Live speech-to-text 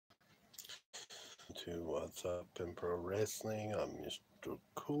to What's Up in Pro Wrestling. I'm Mr.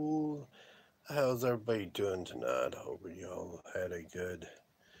 Cool. How's everybody doing tonight? Hope y'all had a good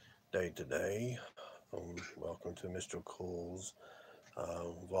day today. Welcome to Mr. Cool's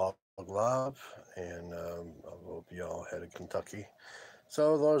Vlog Live, and I hope y'all had a Kentucky.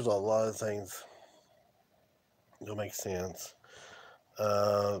 So there's a lot of things that make sense,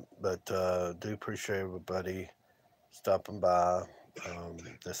 but do appreciate everybody stopping by.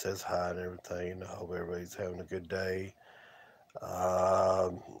 That says hi and everything. I hope everybody's having a good day.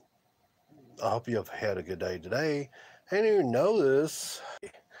 Um, I hope you have had a good day today. I didn't even know this.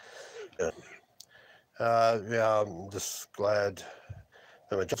 Yeah, I'm just glad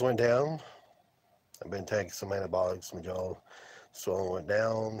that my jaws went down. I've been taking some antibiotics. My jaw swelling went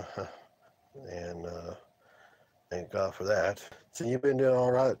down, and thank God for that. So you've been doing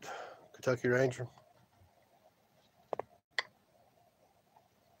all right, Kentucky Ranger?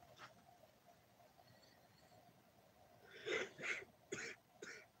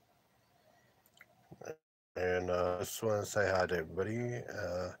 And I just want to say hi to everybody.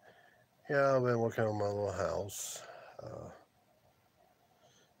 Yeah, I've been working on my little house.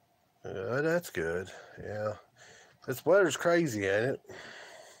 That's good. Yeah, this weather's crazy, ain't it?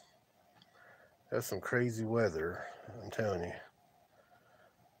 That's some crazy weather. I'm telling you.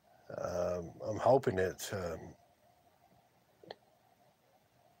 I'm hoping it.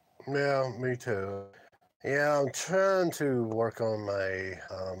 Yeah, me too. Yeah, I'm trying to work on my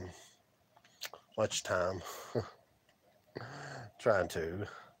watch time. Trying to,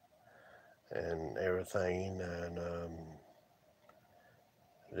 and everything, and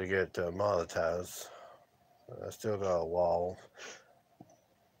to get monetized. I still got a wall.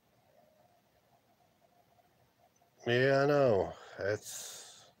 Yeah, I know.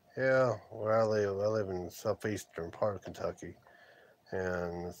 That's yeah where I live. I live in southeastern part of Kentucky,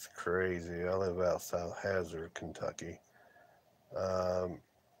 and it's crazy. I live outside Hazard, Kentucky. Um,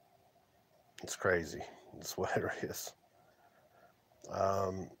 it's crazy. It's what it is.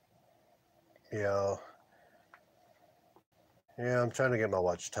 Um, yeah, yeah. I'm trying to get my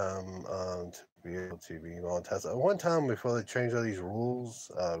watch time to be able to be monetized. One time before they changed all these rules,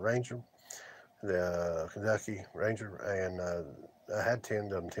 Ranger, the Kentucky Ranger, and I had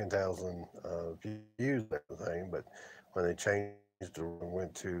 10,000 views and everything, but when they changed the rule and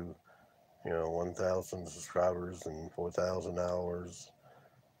went to 1,000 subscribers and 4,000 hours,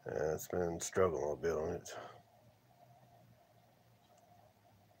 it's been struggling a bit on it.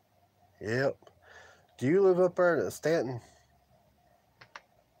 Yep. Do you live up there in Stanton?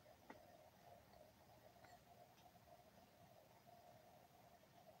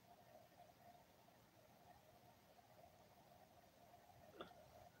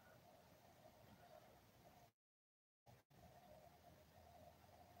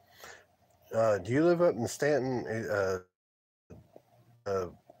 Do you live up in Stanton?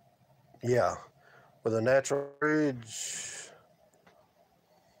 Yeah, with a natural bridge.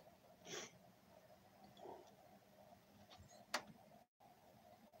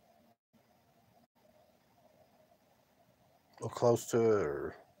 Or close to it,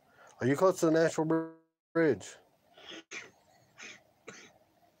 or are you close to the natural bridge?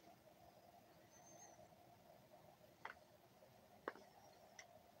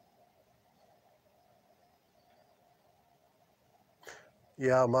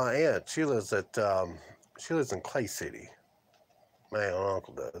 Yeah, my aunt, she lives in Clay City. My aunt and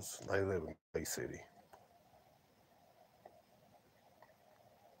uncle does. They live in Clay City.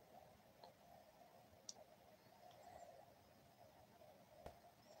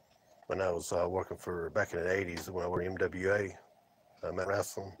 When I was working for back in the '80s, when I worked at MWA,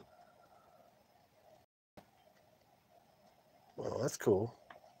 Wrestling. Well, that's cool.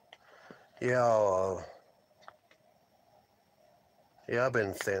 Yeah, yeah, I've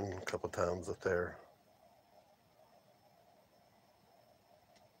been staying a couple times up there.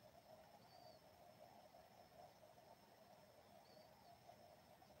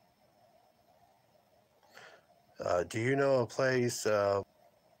 Do you know a place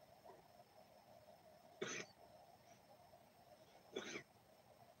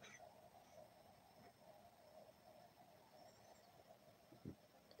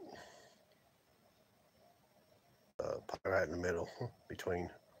right in the middle between?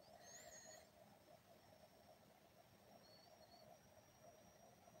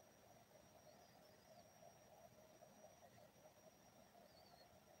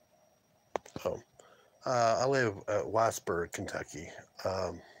 Oh, I live at Whitesburg, Kentucky.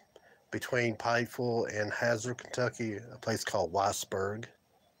 Um, Between Pikeville and Hazard, Kentucky, a place called Whitesburg.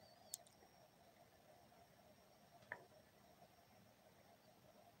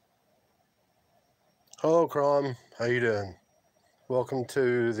 Hello, Crom. How you doing? Welcome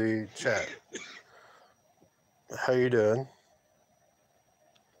to the chat. How you doing?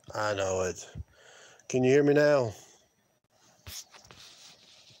 I know it. Can you hear me now?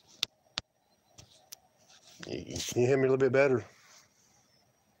 Can you hear me a little bit better?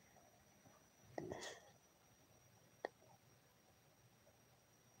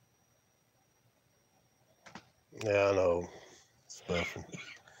 Yeah, I know. It's nothing.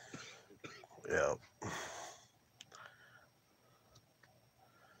 Yeah.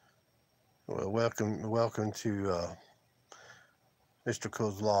 Well, welcome to Mr.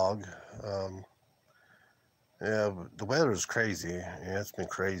 Cool's vlog. Yeah, the weather is crazy. Yeah, it's been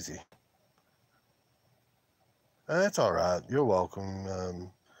crazy. That's all right. You're welcome.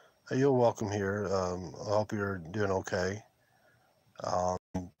 You're welcome here. I hope you're doing okay. Um,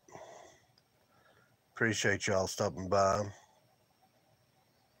 appreciate y'all stopping by.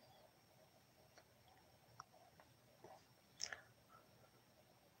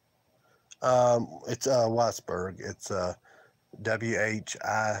 It's Wattsburg. It's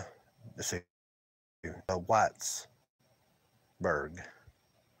WHI. Let's see, Wattsburg.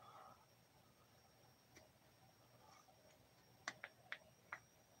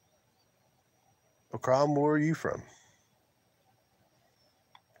 Crom, where are you from?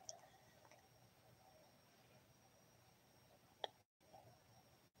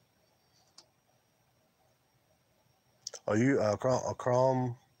 Are you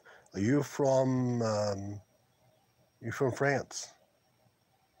Crom? Are you from? You from France?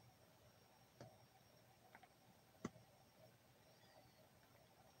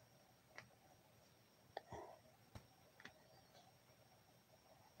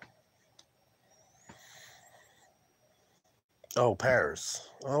 Oh, Paris.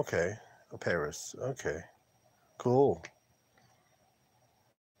 Okay, Paris. Okay, cool.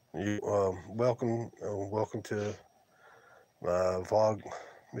 You welcome to vlog,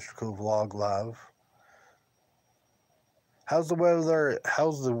 Mr. Cool Vlog Live. How's the weather there?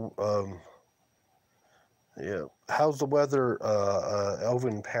 How's the weather over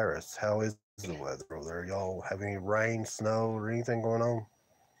in Paris? How is the weather over there? Y'all have any rain, snow, or anything going on?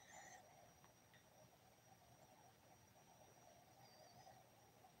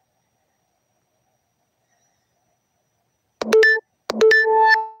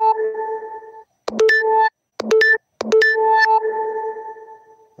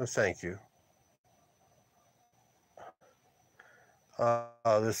 Well, thank you.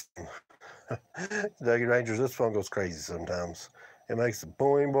 This Kentucky Rangers, this phone goes crazy sometimes. It makes a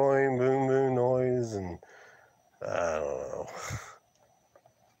boing boing boom boom noise, and I don't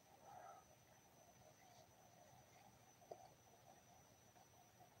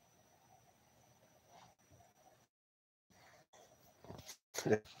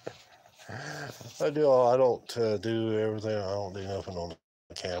know. I don't do everything. I don't do nothing on the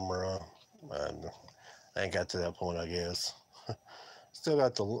camera. And I ain't got to that point, I guess. Still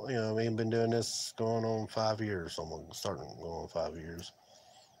got the, I mean, been doing this going on 5 years. I'm starting going on 5 years.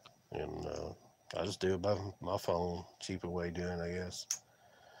 And I just do it by my phone. Cheaper way of doing it, I guess.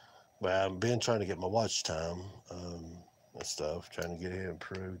 But I've been trying to get my watch time and stuff, trying to get it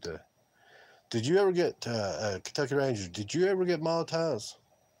improved. Did you ever get, Kentucky Rangers, did you ever get monetized?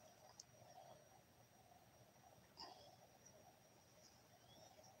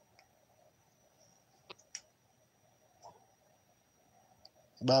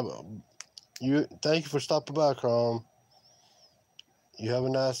 Bye. Thank you for stopping by, Crom. You have a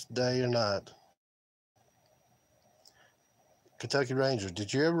nice day or night. Kentucky Rangers,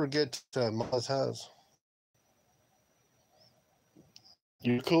 did you ever get monetized?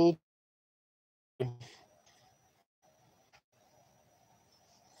 You cool?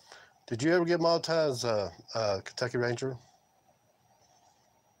 Did you ever get monetized, Kentucky Ranger?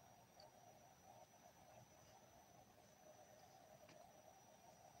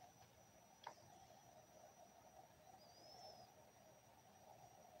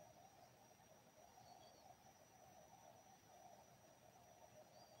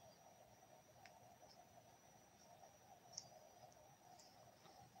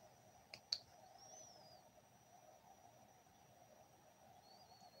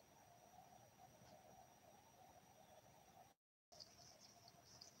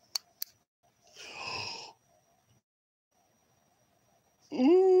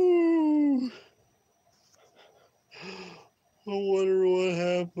 Ooh, I wonder what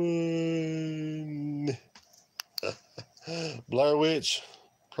happened. Blair Witch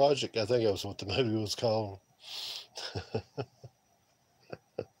Project, I think that was what the movie was called.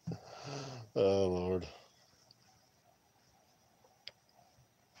 Oh, Lord.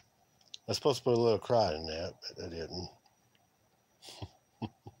 I was supposed to put a little cry in that, but I didn't.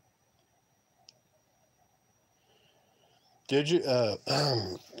 Did you,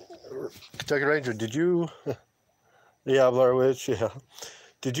 Kentucky Ranger? Did you? Yeah, Blair Witch. Yeah.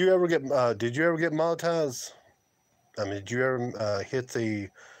 Did you ever get monetized? I mean, did you ever hit the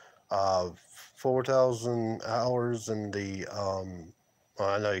uh, 4,000 hours and the? Well,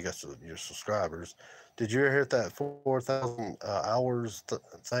 I know you got your subscribers. Did you ever hit that 4,000 hours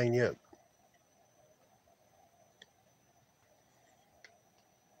thing yet?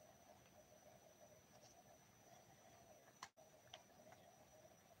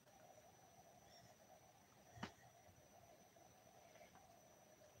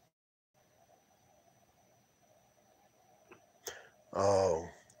 Oh,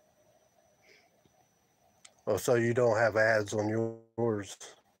 oh, so you don't have ads on yours?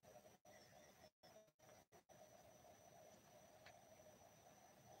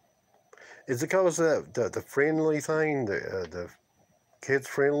 Is it because of the friendly thing, the kids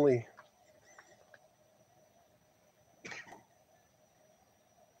friendly?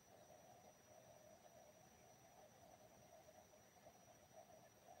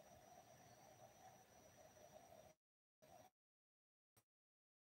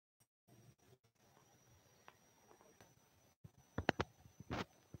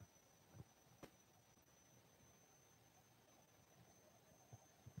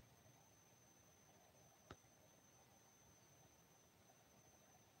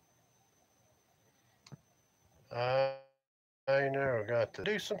 I never got to. I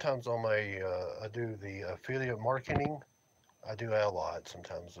do sometimes on my. I do the affiliate marketing. I do that a lot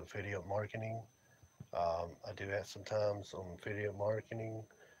sometimes. Affiliate marketing. I do that sometimes on affiliate marketing.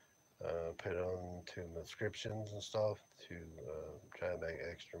 Put on to subscriptions and stuff to try to make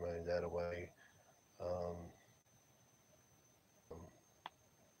extra money that way. Um,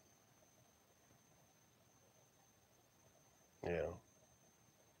 yeah,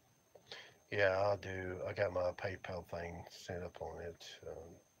 yeah, I do. I got my PayPal thing set up on it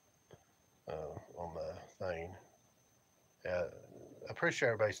on my thing. I appreciate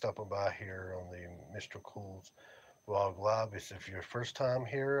everybody stopping by here on the Mr. Cool's Vlog Live. If your first time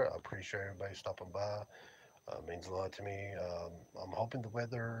here, I appreciate everybody stopping by. It means a lot to me. I'm hoping the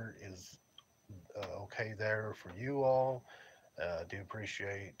weather is okay there for you all. I do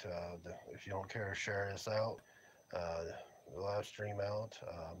appreciate if you don't care to share this out, uh, the live stream out,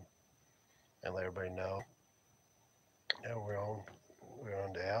 and let everybody know. Yeah, we're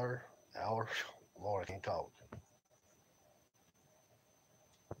on the hour. Lord, I can't talk.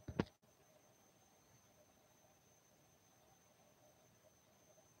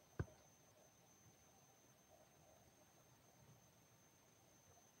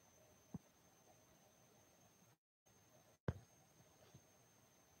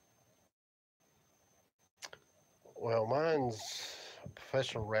 Well, mine's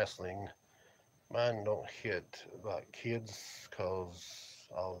professional wrestling. Mine don't hit about kids because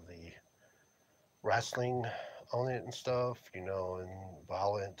all the wrestling on it and stuff, and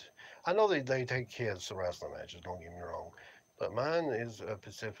violent. I know they take kids to wrestling matches, don't get me wrong, but mine is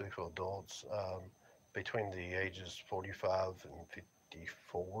specifically for adults between the ages 45 and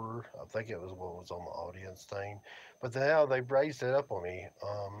 54. I think it was what was on the audience thing. But now they raised it up on me.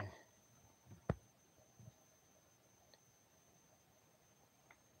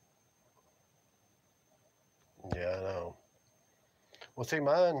 Yeah, I know. Well, see,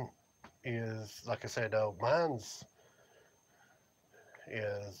 mine is, like I said, mine's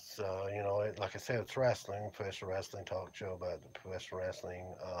like I said, it's wrestling, professional wrestling talk show about the professional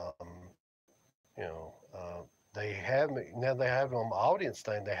wrestling. You know, they have now they have on the audience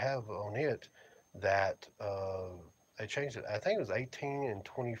thing. They have on it that they changed it. I think it was 18 and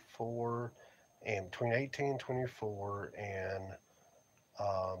 24, and between 18 and 24 and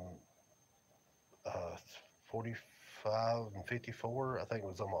um, uh, 45 and 54. I think it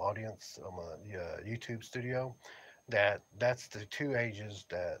was on my audience on my YouTube studio. That's the two ages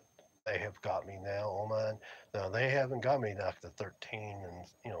that they have got me now on mine. Now they haven't got me like the 13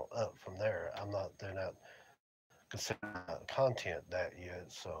 and up from there. They're not considering content that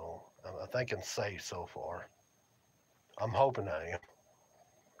yet, so I think I'm safe so far. I'm hoping I am.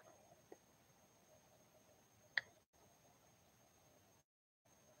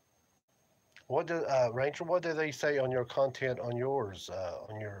 What did Rachel? What did they say on your content on yours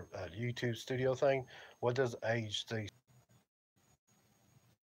on your YouTube studio thing? What does age they?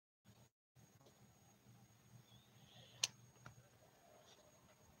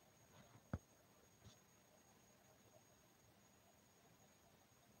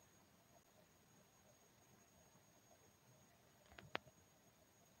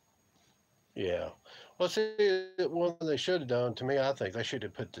 Yeah. Well, see, one thing they should have done to me, I think they should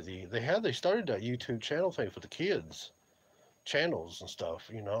have put they started that YouTube channel thing for the kids channels and stuff,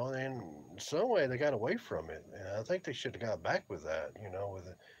 and some way they got away from it, and I think they should have got back with that,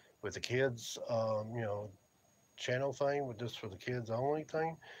 with the kids, channel thing with just for the kids only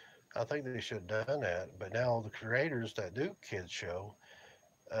thing. I think they should have done that, but now the creators that do kids show,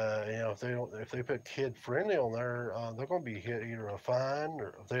 if they put kid friendly on there, they're going to be hit either a fine,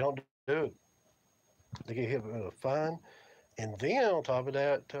 or if they don't do it, they get hit with a fine, and then on top of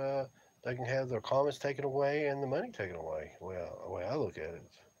that, they can have their comments taken away and the money taken away. Well, the way I look at it.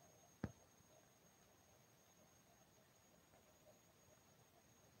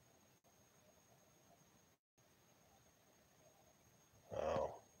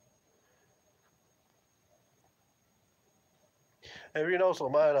 Oh. And you know, so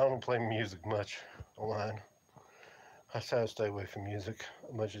mine, I don't play music much online. I try to stay away from music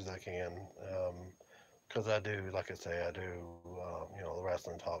as much as I can. Because I do, like I say, I do, the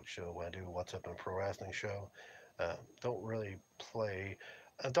wrestling talk show. When I do What's Up in Pro Wrestling show, don't really play.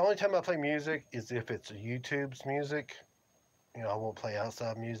 The only time I play music is if it's YouTube's music. I won't play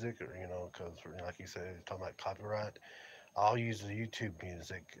outside music, or because like you said, talking about copyright. I'll use the YouTube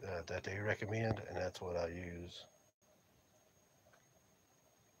music that they recommend, and that's what I use.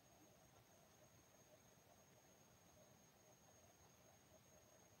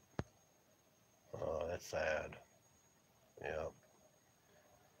 That's sad. Yeah.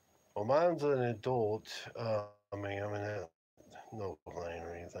 Well, mine's an adult. No complaint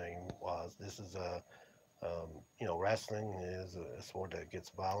or anything. Was this is wrestling is a sport that gets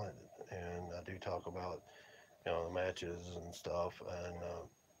violent, and I do talk about the matches and stuff and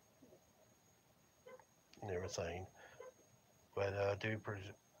everything. But I do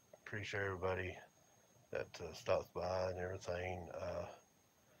appreciate everybody that stops by and everything.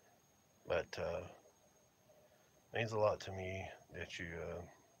 But means a lot to me that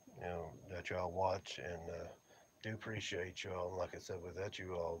that y'all watch, and do appreciate y'all. Like I said, without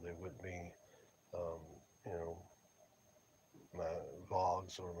you all, there wouldn't be um, you know my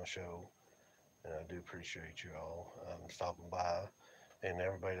vlogs or my show. And I do appreciate you all stopping by, and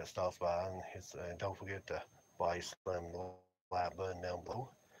everybody that stops by. And don't forget to slam the like button down below.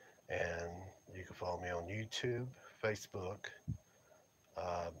 And you can follow me on YouTube, Facebook,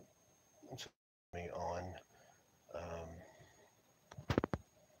 uh, me on. Um,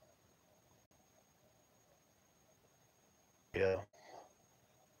 yeah,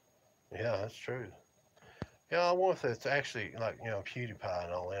 yeah, that's true. Yeah, I wonder if it's actually like PewDiePie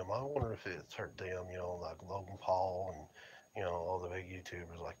and all them. I wonder if it's hurt them. Like Logan Paul and all the big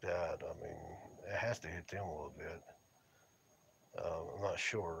YouTubers like that. I mean, it has to hit them a little bit. I'm not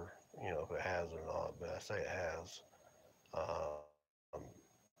sure, if it has or not, but I say it has. Um,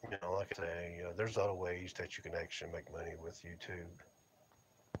 like I say, there's other ways that you can actually make money with YouTube.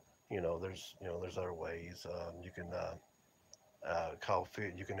 There's other ways. You can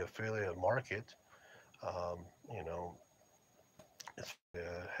you can affiliate market. Um, you know,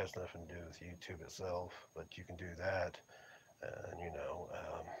 has nothing to do with YouTube itself, but you can do that.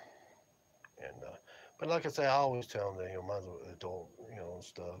 And but like I say, I always tell them that mine's an adult, and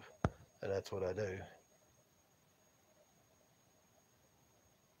stuff, and that's what I do.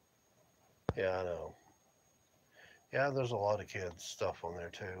 Yeah, I know. Yeah, there's a lot of kids stuff on there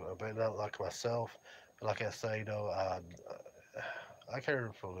too, but not like myself. Like I say though, I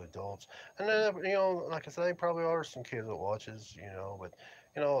care for the adults, and then like I say, there probably are some kids that watches, but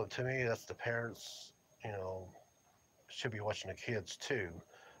to me, that's the parents, you know, should be watching the kids too,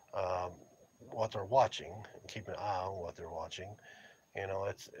 um, what they're watching, and keep an eye on what they're watching.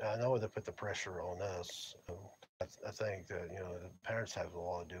 It's I know they put the pressure on us. I think that the parents have a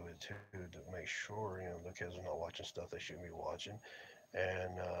lot to do with it too to make sure the kids are not watching stuff they shouldn't be watching.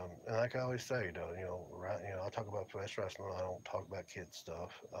 And like I always say, though, I talk about professional wrestling. I don't talk about kids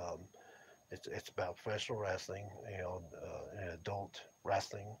stuff. It's about professional wrestling, and adult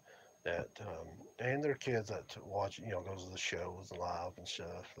wrestling that and their kids that watch, goes to the shows and live and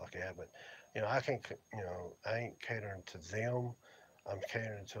stuff like that. But I can't, I ain't catering to them. I'm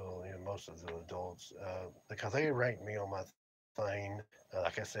catering to most of the adults because they ranked me on my thing.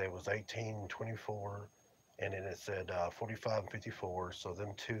 Like I said, it was 18, 24, and then it said 45 and 54. So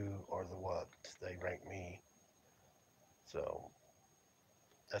them two are the what they ranked me. So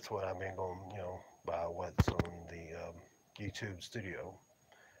that's what I've been going, by what's on the YouTube studio.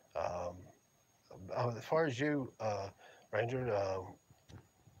 Um, as far as you, Ranger,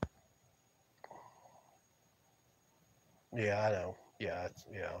 yeah, I know. Yeah,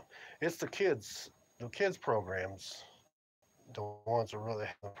 it's the kids programs the ones that really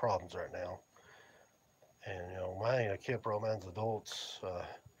having problems right now. And mine, I kept all mine's adults,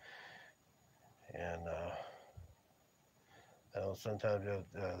 and sometimes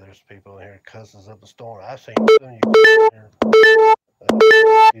there's people in here cusses up a storm. I've seen them.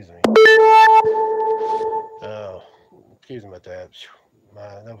 Excuse me. Uh, Excuse me about that.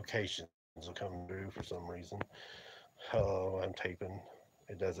 My notifications are coming through for some reason. Oh, I'm taping.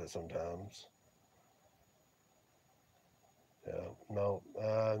 It does it sometimes. Yeah, no,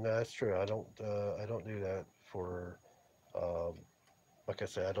 no, that's true. I don't do that for, um, like I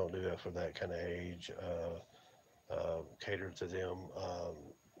said, I don't do that for that kind of age. Cater to them.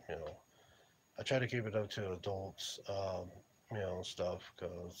 You know, I try to keep it up to adults. Stuff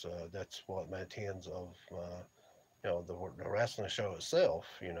because that's what maintains of the wrestling show itself.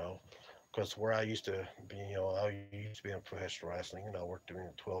 Because where I used to be, I used to be in professional wrestling, and I worked in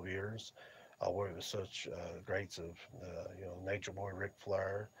 12 years. I worked with such greats of, Nature Boy Ric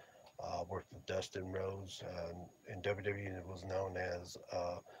Flair. Worked with Dustin Rhodes. In WWE, it was known as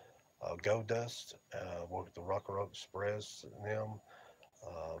Go Dust. Worked with the Rock and Roll Express and them.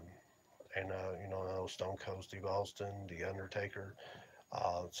 Um, and, I know Stone Cold Steve Austin, The Undertaker.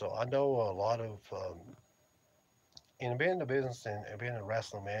 So I know a lot of, in being in the business and being a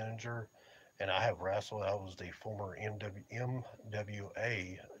wrestling manager, and I have wrestled. I was the former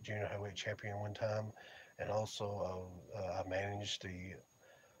MWA Junior Heavyweight Champion one time, and also I managed the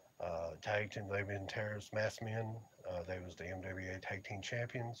tag team. They've been Terrorist Mass Men. They was the MWA Tag Team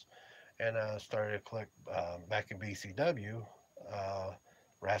Champions, and I started to collect back in BCW.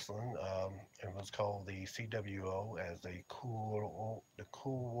 Wrestling. It was called the CWO as the Cool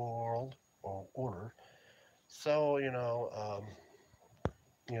World or Order. So you know,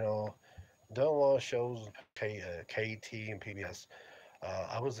 done a lot of shows KT and PBS.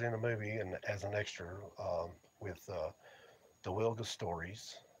 I was in a movie and as an extra with the Wilga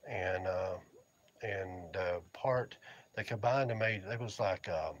stories and part they combined and made it was like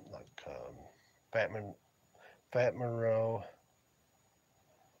Fat, Mon- Fat Monroe,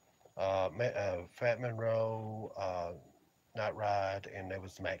 Fat Monroe, Night Ride, and there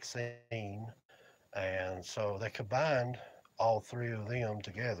was Maxine, and so they combined all three of them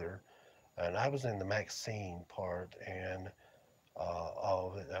together, and I was in the Maxine part, and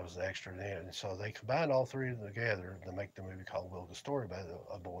all of it. I was the extra in it. And so they combined all three of them together to make the movie called Will the Story about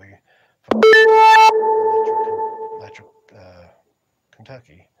a boy from Electric,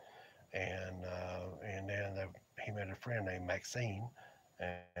 Kentucky. And then he met a friend named Maxine.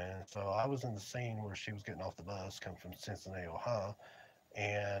 And so I was in the scene where she was getting off the bus coming from Cincinnati, Ohio,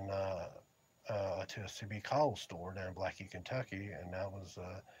 and to a CB Call store down in Blackie, Kentucky. And I was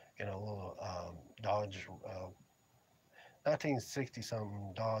in a little Dodge 1960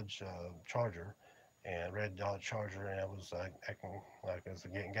 something Dodge Charger and red Dodge Charger, and I was acting like I was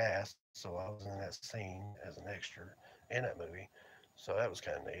getting gas, so I was in that scene as an extra in that movie. So that was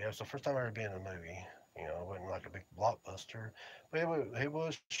kind of neat. That was the first time I ever been in a movie. It wasn't like a big blockbuster, but it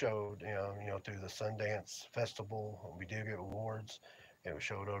was showed. Through the Sundance Festival. We did get awards. It was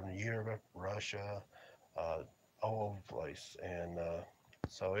showed over in Europe, Russia, uh, all over the place, and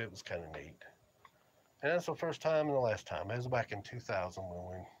so it was kind of neat. And that's the first time and the last time. It was back in 2000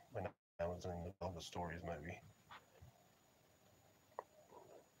 when I was in the Velvet Stories movie.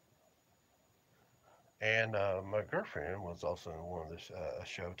 And my girlfriend was also in one of this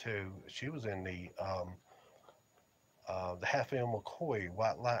show too. She was in the Half M McCoy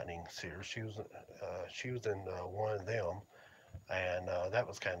White Lightning series. She was in one of them, and that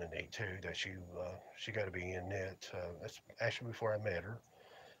was kind of neat too. That she got to be in it. That's actually before I met her.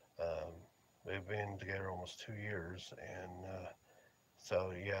 Um, we've been together almost 2 years, and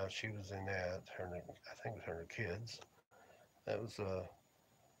so yeah, she was in that. I think it was her and her kids. That was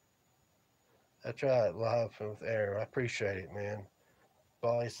that's right, live with air. I appreciate it, man.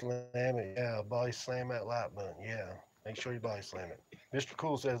 Body slam it, yeah. Body slam that like button, yeah. Make sure you body slam it. Mr.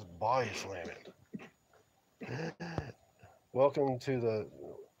 Cool says body slam it.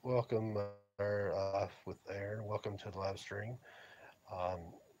 Welcome our live with air. Welcome to the live stream. Um,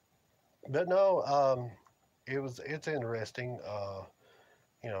 but no, it's interesting.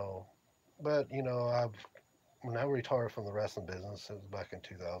 You know, but I've when I retired from the wrestling business, it was back in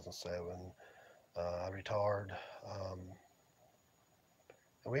 2007. I retired. Um,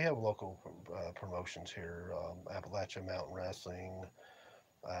 and we have local promotions here: Appalachian Mountain Wrestling,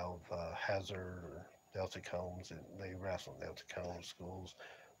 out of Hazard, or Delta Combs. They wrestle in Delta Combs schools.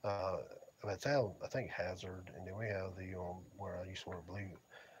 Uh, it's out, I think, Hazard, and then we have the where I used to work, Blue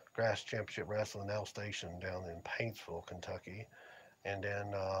Grass Championship Wrestling now station down in Paintsville, Kentucky. And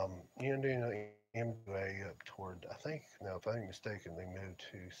then MWA up toward, I think, now if I'm mistaken, they moved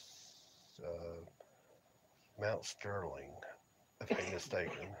to Mount Sterling, if I'm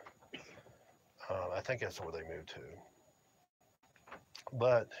mistaken. I think that's where they moved to.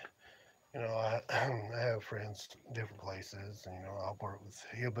 But, I have friends different places, and, I'll work with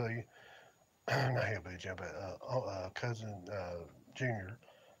Hillbilly, not Hillbilly Jim, but Cousin Junior.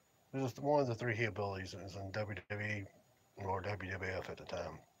 He was one of the three Hillbillies that was in WWE or WWF at the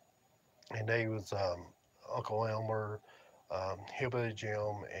time. And they was Uncle Elmer, Hillbilly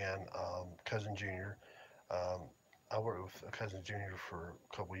Jim, and Cousin Junior. Um, I worked with Cousin Junior for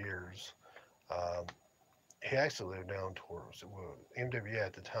a couple years. Um, he actually lived down towards well, MWA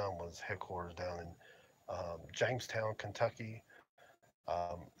at the time was headquarters down in Jamestown, Kentucky.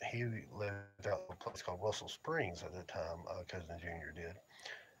 He lived out in a place called Russell Springs at the time. Cousin Junior did,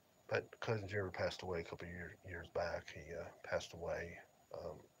 but Cousin Junior passed away a couple of years back. He passed away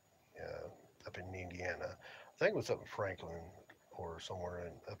um, up in Indiana. I think it was up in Franklin or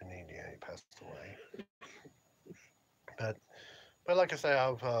somewhere up in Indiana. He passed away. But but like I say,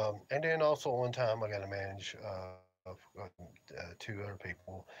 I've and then also one time I got to manage two other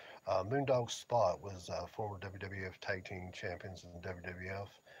people. Moondog Spot was former WWF Tag Team Champions in WWF.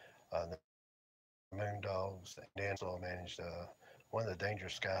 The Moondogs, and then also managed one of the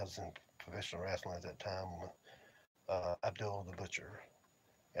dangerous guys in professional wrestling at that time, Abdul the Butcher,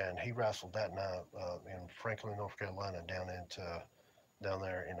 and he wrestled that night in Franklin, North Carolina, down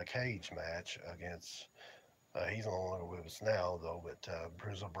there in a cage match against. He's no longer with us now, though, but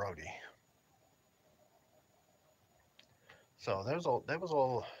Bruiser Brody. So that was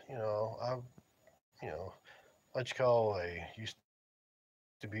all, you know, what you call used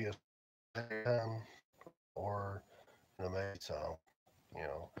to be a time, or maybe some, you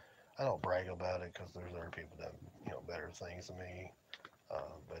know, I don't brag about it because there's other people that, better things than me.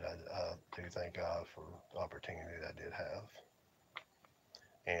 But I do thank God for the opportunity that I did have.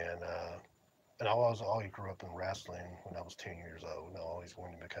 And, and I always grew up in wrestling when I was 10 years old, and I always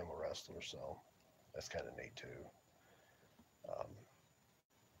wanted to become a wrestler, so that's kind of neat too. Um,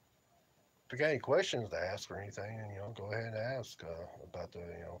 if you got any questions to ask or anything, go ahead and ask about the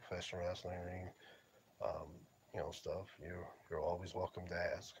professional wrestling, um, stuff. You're always welcome to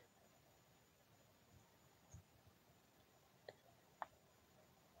ask.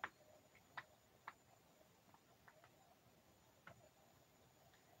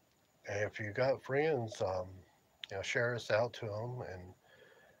 And if you got friends, share us out to them. And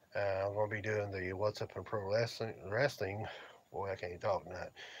I'm going to be doing the What's Up in Pro Wrestling. Boy, I can't talk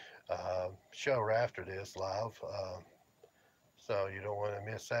now. Show right after this live. So you don't want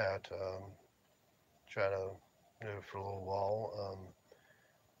to miss that. Try to do it for a little while.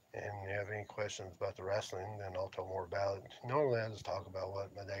 And if you have any questions about the wrestling, then I'll talk more about it. Normally, I just talk about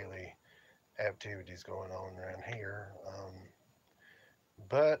what my daily activities going on around here.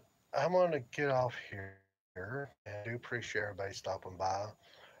 But I'm going to get off here, and I do appreciate everybody stopping by.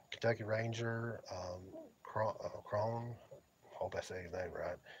 Kentucky Ranger, Crone, hope I say his name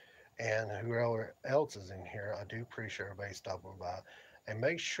right, and whoever else is in here, I do appreciate everybody stopping by. And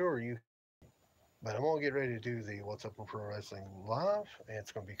make sure but I'm going to get ready to do the What's Up in Pro Wrestling live, and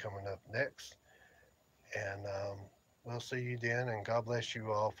it's going to be coming up next. And we'll see you then, and God bless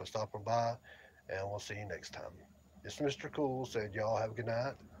you all for stopping by, and we'll see you next time. This Mr. Cool said, y'all have a good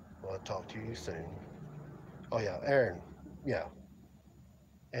night. We'll talk to you soon. Oh, yeah, Aaron. Yeah.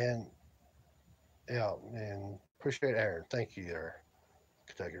 And, yeah, and appreciate Aaron. Thank you there,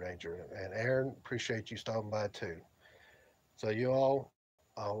 Kentucky Ranger. And Aaron, appreciate you stopping by too. So, you all,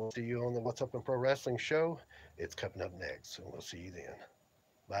 I will see you on the What's Up in Pro Wrestling show. It's coming up next, and we'll see you then.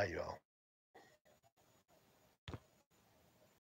 Bye, you all.